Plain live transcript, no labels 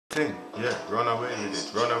Thing, yeah, run away with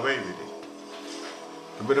it, run away with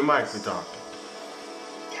it. With the mic we talking.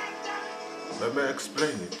 Let me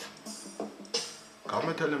explain it. Come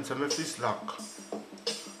and tell him say me fist lock.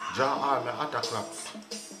 Jaw all my attack claps.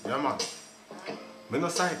 Yeah man. Me no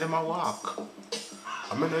sight them a walk.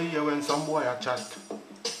 I me no hear when some boy a chat.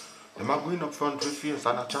 Them a going up front with face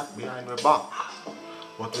and a chat behind my back.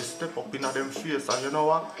 But we step up in a them face and you know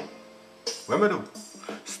what? What me do?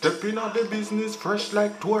 Step in the business fresh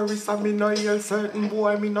like tourists and me no hear certain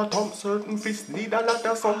boy, me no thump certain fist. Need a lot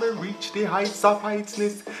of so me reach the heights of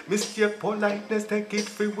heightsness. Mistake politeness, take it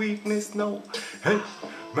for weakness now. Hey,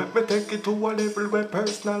 make me take it to a level where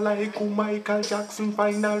personal like who Michael Jackson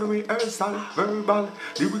final rehearsal. Verbal,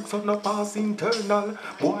 lyrics on the pass internal.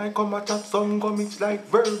 Boy come a chat some gummits like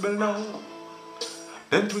verbal now.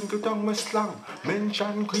 Then twinkle down my slang,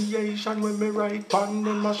 mention creation when me write pan.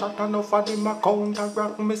 Them a shot enough of them a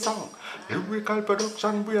counteract me song. Lyrical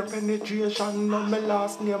production, brain penetration. Now my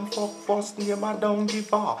last name fuck, first name I don't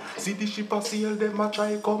give a. See the ship a sail, them a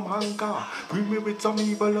try come anchor. Bring me with some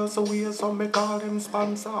evil so way, so me call them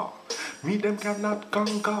sponsor. Me them cannot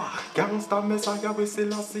conquer. Gangsta messiah we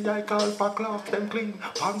still a see I call for cloth them clean.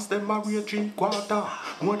 Pants them a weigh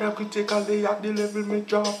 3/4. More than critical they at the level me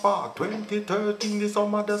drop for. 2013 the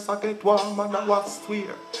summer the socket warm and I was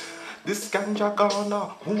swear. The Skanja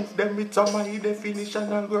corner, move them with some high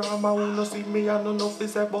definition and grammar. Who no see me and no know fi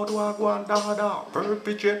say but what go and dada.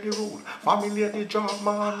 Perpetrate the rule, family the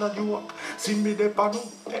drama and a joke. See me the panu,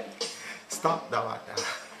 stop that.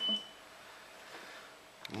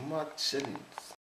 Much